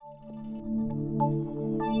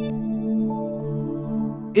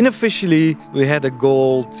Unofficially, we had a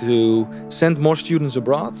goal to send more students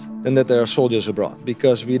abroad than that there are soldiers abroad,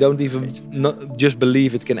 because we don't even not just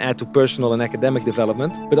believe it can add to personal and academic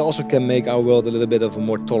development, but also can make our world a little bit of a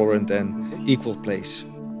more tolerant and equal place.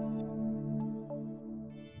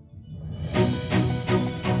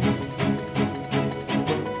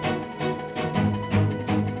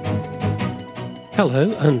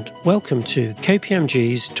 Hello and welcome to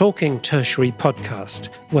KPMG's Talking Tertiary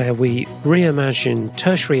podcast, where we reimagine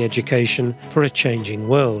tertiary education for a changing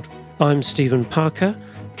world. I'm Stephen Parker,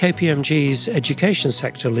 KPMG's education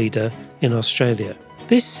sector leader in Australia.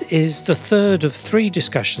 This is the third of three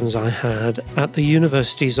discussions I had at the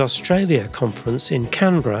Universities Australia conference in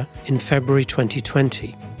Canberra in February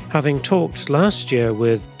 2020. Having talked last year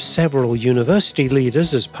with several university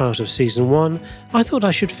leaders as part of Season 1, I thought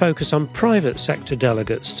I should focus on private sector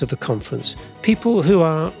delegates to the conference, people who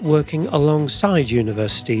are working alongside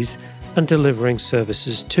universities and delivering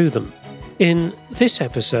services to them. In this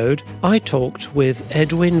episode, I talked with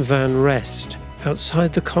Edwin van Rest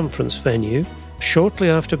outside the conference venue shortly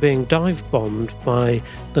after being dive-bombed by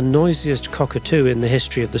the noisiest cockatoo in the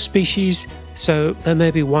history of the species, so there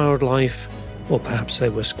may be wildlife, or perhaps they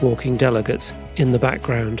were squawking delegates, in the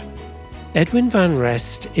background. Edwin van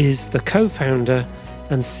Rest is the co-founder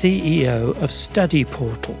and CEO of Study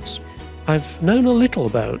Portals. I've known a little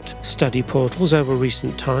about Study Portals over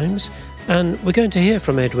recent times, and we're going to hear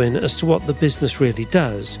from Edwin as to what the business really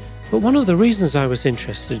does. But one of the reasons I was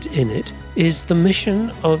interested in it is the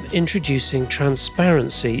mission of introducing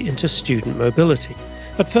transparency into student mobility.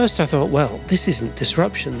 At first I thought, well, this isn't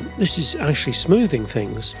disruption, this is actually smoothing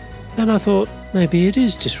things. Then I thought, maybe it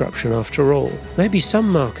is disruption after all. Maybe some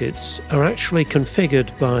markets are actually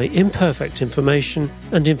configured by imperfect information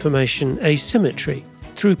and information asymmetry,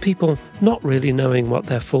 through people not really knowing what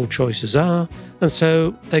their full choices are, and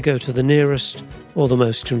so they go to the nearest, or the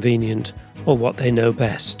most convenient, or what they know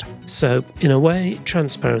best. So, in a way,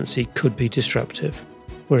 transparency could be disruptive.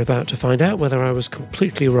 We're about to find out whether I was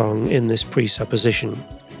completely wrong in this presupposition.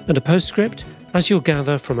 And a postscript: as you'll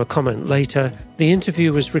gather from a comment later, the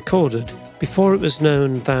interview was recorded before it was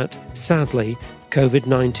known that, sadly,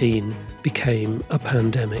 COVID-19 became a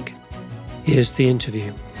pandemic. Here's the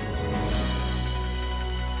interview.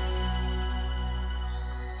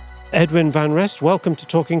 Edwin van Rest, welcome to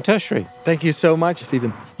Talking Tertiary. Thank you so much,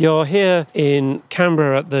 Stephen. You're here in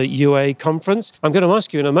Canberra at the UA conference. I'm going to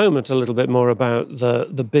ask you in a moment a little bit more about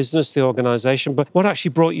the business, the organisation, but what actually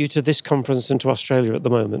brought you to this conference and to Australia at the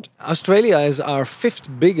moment? Australia is our fifth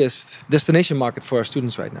biggest destination market for our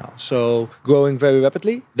students right now, so growing very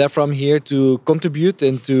rapidly. Therefore, I'm here to contribute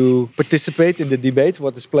and to participate in the debate,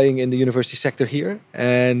 what is playing in the university sector here,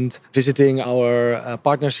 and visiting our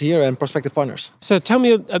partners here and prospective partners. So tell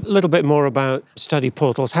me a little bit more about Study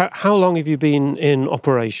Portals. How long have you been in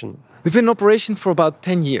operation? We've been in operation for about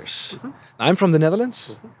 10 years. I'm from the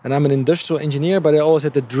Netherlands, and I'm an industrial engineer, but I always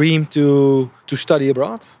had the dream to study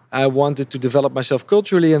abroad. I wanted to develop myself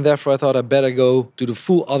culturally, and therefore I thought I'd better go to the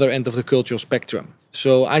full other end of the cultural spectrum.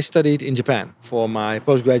 So I studied in Japan for my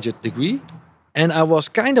postgraduate degree, and I was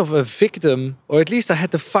kind of a victim, or at least I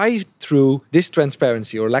had to fight through this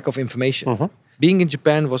transparency or lack of information. Being in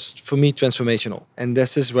Japan was, for me, transformational. And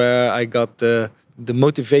this is where I got the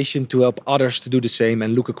motivation to help others to do the same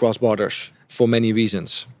and look across borders for many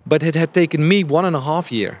reasons. But it had taken me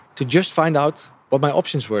 1.5 years to just find out what my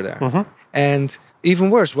options were there. And even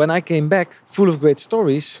worse, when I came back full of great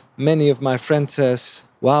stories, many of my friends says,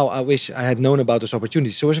 wow, I wish I had known about this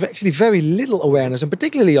opportunity. So there was actually very little awareness, and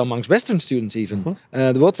particularly amongst Western students even.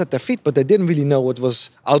 The world's at their feet, but they didn't really know what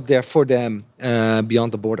was out there for them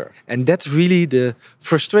beyond the border. And that's really the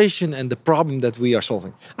frustration and the problem that we are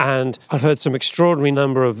solving. And I've heard some extraordinary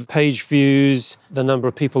number of page views, the number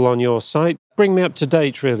of people on your site. Bring me up to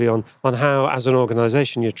date, really, on how, as an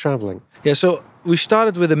organisation, you're travelling. Yeah, so we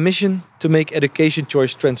started with a mission to make education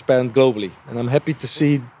choice transparent globally. And I'm happy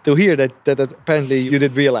to hear that apparently you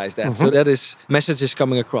did realize that. So that message is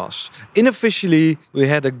coming across. Unofficially, we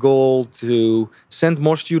had a goal to send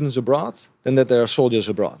more students abroad than that there are soldiers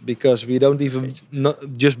abroad, because we don't even not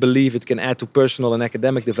just believe it can add to personal and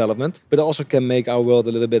academic development, but also can make our world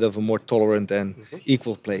a little bit of a more tolerant and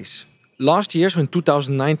equal place. Last year, so in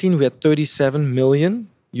 2019, we had 37 million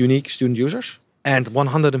unique student users. and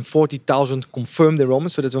 140,000 confirmed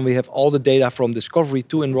enrollments, so that when we have all the data from discovery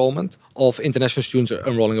to enrollment of international students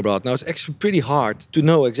enrolling abroad. Now, it's actually pretty hard to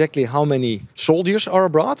know exactly how many soldiers are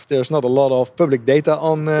abroad. There's not a lot of public data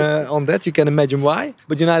on that. You can imagine why.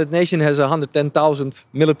 But United Nations has 110,000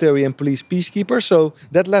 military and police peacekeepers, so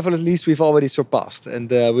that level at least we've already surpassed. And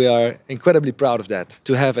we are incredibly proud of that,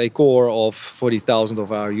 to have a core of 40,000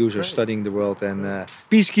 of our users studying the world and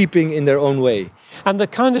peacekeeping in their own way. And the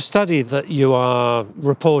kind of study that you are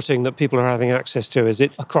reporting that people are having access to, is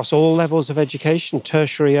it across all levels of education,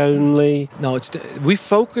 tertiary only? No, we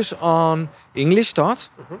focus on English taught,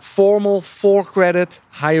 formal 4-credit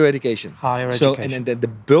higher education. Higher education. So, and the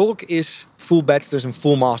bulk is full bachelor's and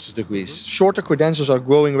full master's degrees. Shorter credentials are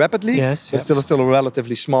growing rapidly, but still a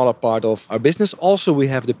relatively smaller part of our business. Also, we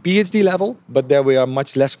have the PhD level, but there we are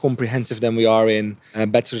much less comprehensive than we are in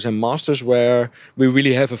bachelor's and master's, where we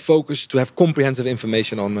really have a focus to have comprehensive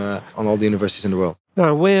information on all the universities in the world.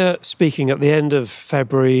 Now, we're speaking at the end of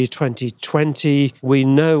February 2020. We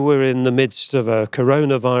know we're in the midst of a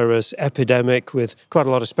coronavirus epidemic with quite a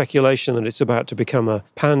lot of speculation that it's about to become a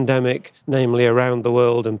pandemic, namely around the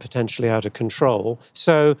world and potentially out of control.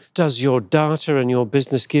 So does your data and your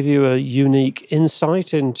business give you a unique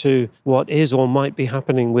insight into what is or might be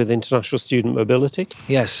happening with international student mobility?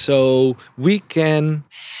 Yes, so we can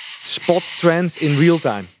spot trends in real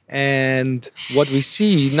time. And what we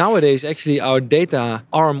see nowadays, actually, our data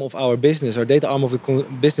arm of our business, our data arm of the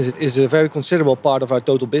business is a very considerable part of our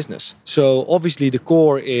total business. So obviously the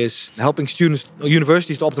core is helping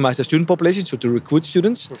universities to optimize their student population, so to recruit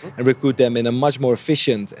students and recruit them in a much more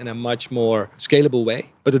efficient and a much more scalable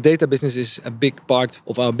way. But the data business is a big part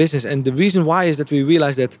of our business. And the reason why is that we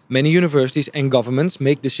realize that many universities and governments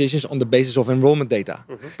make decisions on the basis of enrollment data.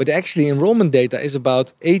 But actually enrollment data is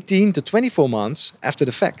about 18 to 24 months after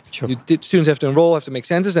the fact. Sure. Students have to enroll, have to make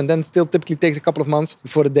census, and then still typically takes a couple of months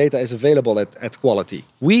before the data is available at quality.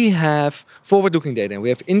 We have forward-looking data, and we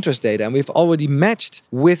have interest data, and we've already matched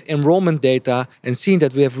with enrollment data and seen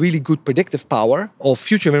that we have really good predictive power of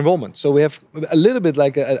future enrollment. So we have a little bit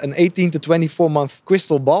like an 18 to 24-month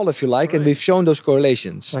crystal ball, if you like, and we've shown those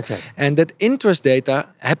correlations. Okay. And that interest data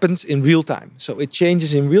happens in real time. So it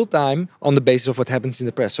changes in real time on the basis of what happens in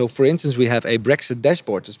the press. So for instance, we have a Brexit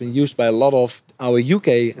dashboard that's been used by a lot of our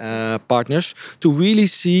UK partners to really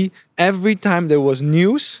see every time there was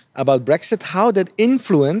news about Brexit, how that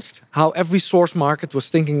influenced how every source market was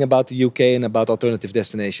thinking about the UK and about alternative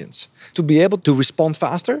destinations. To be able to respond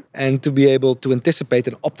faster and to be able to anticipate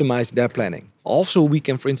and optimize their planning. Also, we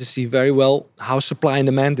can, for instance, see very well how supply and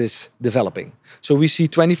demand is developing. So we see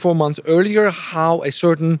 24 months earlier how a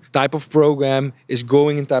certain type of program is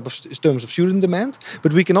going in terms of student demand.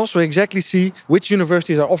 But we can also exactly see which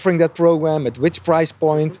universities are offering that program at which price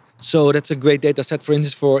point. So that's a great data set, for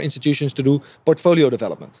instance, for institutions to do portfolio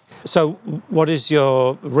development. So what is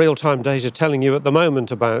your real-time data telling you at the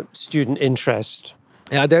moment about student interest?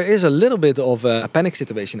 Yeah, there is a little bit of a panic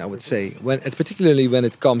situation, I would say, particularly when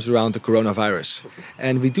it comes around the coronavirus.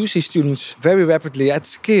 And we do see students very rapidly at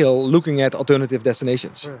scale looking at alternative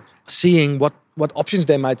destinations, seeing what options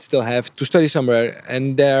they might still have to study somewhere.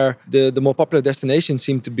 And the more popular destinations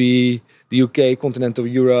seem to be the UK, continental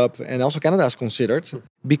Europe, and also Canada is considered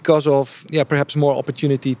because of perhaps more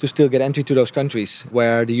opportunity to still get entry to those countries,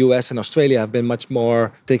 where the US and Australia have been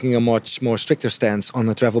taking a much more stricter stance on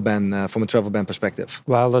a travel ban from a travel ban perspective.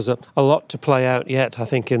 Well, there's a lot to play out yet, I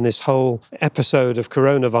think, in this whole episode of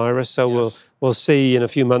coronavirus. So we'll see in a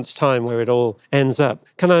few months' time where it all ends up.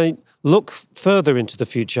 Can I look further into the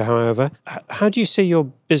future, however? How do you see your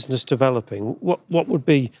business developing? What would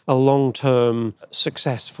be a long-term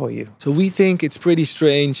success for you? So we think it's pretty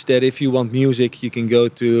strange that if you want music, you can go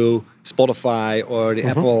to Spotify or the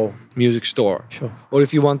Apple Music Store. Sure. Or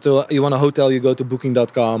if you want a hotel, you go to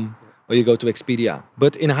Booking.com or you go to Expedia.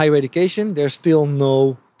 But in higher education, there's still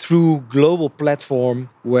no true global platform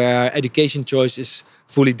where education choice is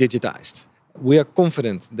fully digitized. We are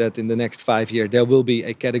confident that in the next 5 years, there will be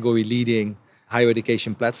a category-leading higher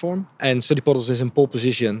education platform. And Study Portals is in pole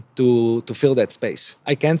position to fill that space.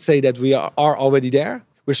 I can't say that we are already there.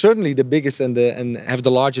 We're certainly the biggest and have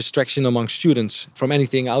the largest traction among students from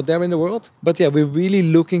anything out there in the world. But we're really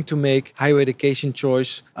looking to make higher education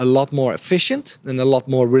choice a lot more efficient and a lot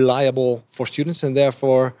more reliable for students, and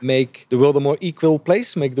therefore make the world a more equal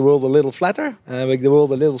place, make the world a little flatter, make the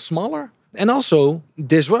world a little smaller. And also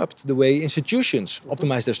disrupt the way institutions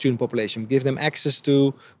optimize their student population, give them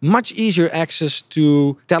much easier access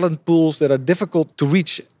to talent pools that are difficult to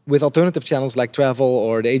reach with alternative channels like travel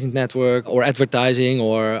or the agent network or advertising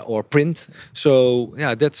or print. So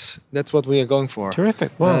yeah, that's what we are going for.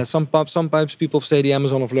 Terrific. Wow. Sometimes people say the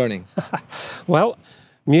Amazon of learning. Well,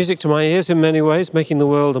 music to my ears in many ways, making the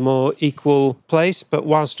world a more equal place, but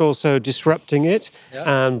whilst also disrupting it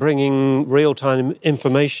and bringing real-time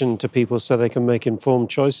information to people so they can make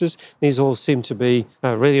informed choices. These all seem to be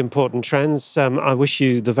really important trends. I wish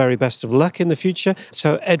you the very best of luck in the future.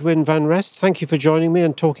 So Edwin van Rest, thank you for joining me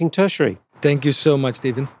and Talking Tertiary. Thank you so much,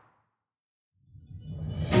 Stephen.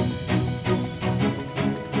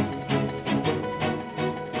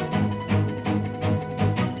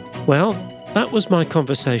 Well, that was my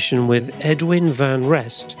conversation with Edwin van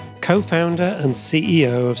Rest, co-founder and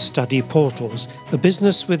CEO of Study Portals, a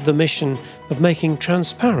business with the mission of making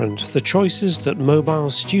transparent the choices that mobile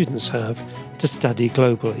students have to study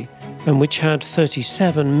globally, and which had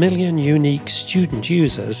 37 million unique student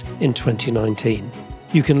users in 2019.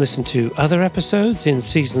 You can listen to other episodes in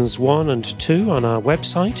seasons 1 and 2 on our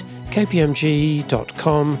website,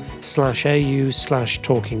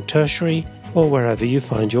 kpmg.com/au/talkingtertiary, or wherever you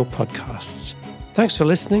find your podcasts. Thanks for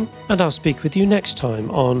listening, and I'll speak with you next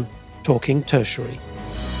time on Talking Tertiary.